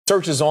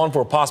Search is on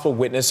for a possible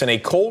witness in a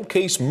cold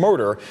case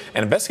murder,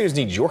 and investigators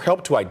need your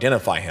help to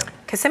identify him.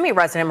 Kissimmee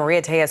resident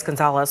Maria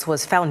Gonzalez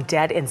was found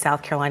dead in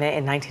South Carolina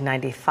in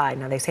 1995.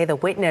 Now, they say the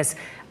witness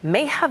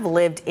may have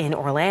lived in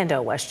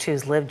Orlando. West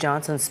 2's Liv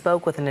Johnson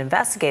spoke with an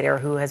investigator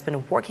who has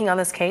been working on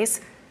this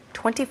case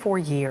 24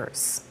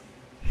 years.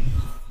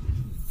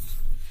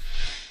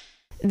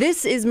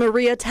 This is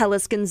Maria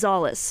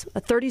Gonzalez,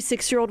 a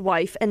 36-year-old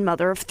wife and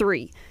mother of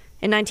 3.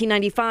 In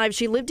 1995,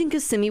 she lived in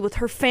Kissimmee with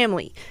her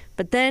family,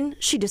 but then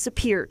she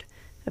disappeared.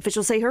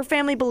 Officials say her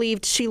family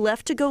believed she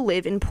left to go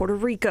live in Puerto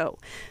Rico.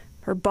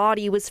 Her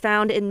body was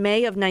found in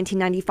May of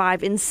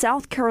 1995 in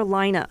South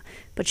Carolina,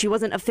 but she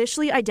wasn't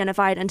officially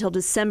identified until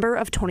December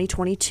of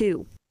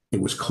 2022. It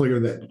was clear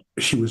that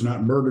she was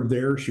not murdered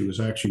there. She was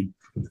actually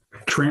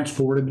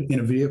transported in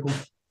a vehicle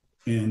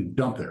and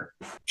dumped there.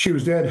 She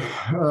was dead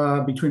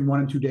between 1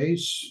 and 2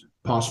 days,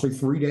 possibly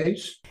 3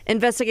 days.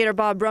 Investigator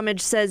Bob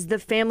Brummage says the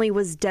family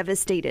was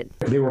devastated.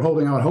 They were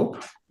holding out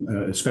hope,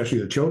 especially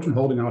the children,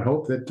 holding out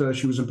hope that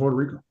she was in Puerto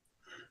Rico.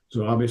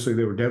 So obviously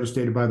they were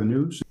devastated by the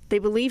news. They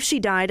believe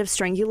she died of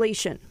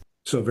strangulation.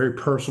 So a very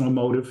personal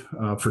motive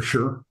for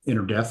sure in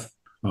her death.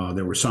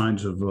 There were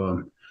signs of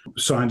a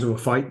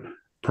fight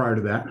prior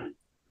to that.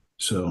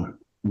 So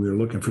we were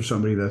looking for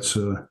somebody that's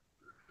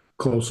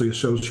closely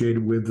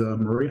associated with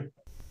Maria.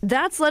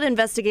 That's led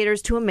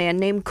investigators to a man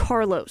named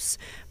Carlos.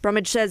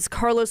 Brummage says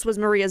Carlos was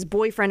Maria's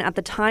boyfriend at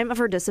the time of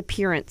her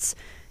disappearance.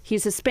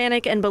 He's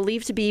Hispanic and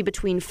believed to be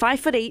between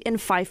 5'8" and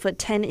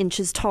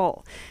 5'10"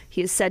 tall.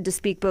 He is said to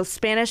speak both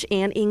Spanish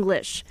and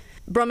English.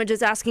 Brummage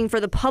is asking for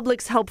the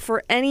public's help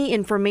for any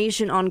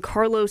information on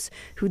Carlos,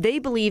 who they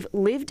believe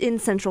lived in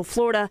Central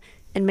Florida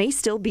and may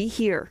still be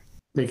here.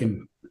 They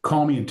can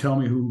call me and tell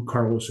me who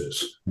Carlos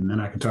is, and then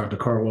I can talk to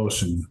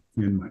Carlos and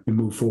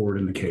move forward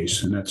in the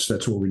case. And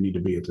that's where we need to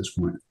be at this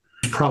point.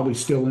 He's probably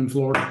still in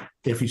Florida,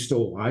 if he's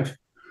still alive.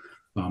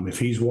 If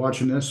he's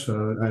watching this,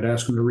 I'd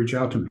ask him to reach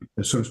out to me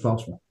as soon as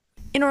possible.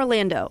 In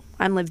Orlando,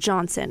 I'm Liv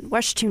Johnson,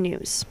 West 2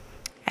 News.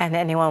 And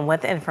anyone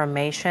with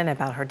information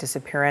about her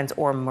disappearance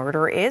or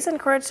murder is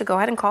encouraged to go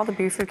ahead and call the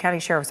Beaufort County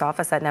Sheriff's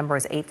Office. That number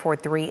is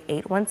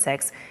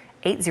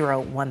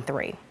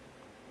 843-816-8013.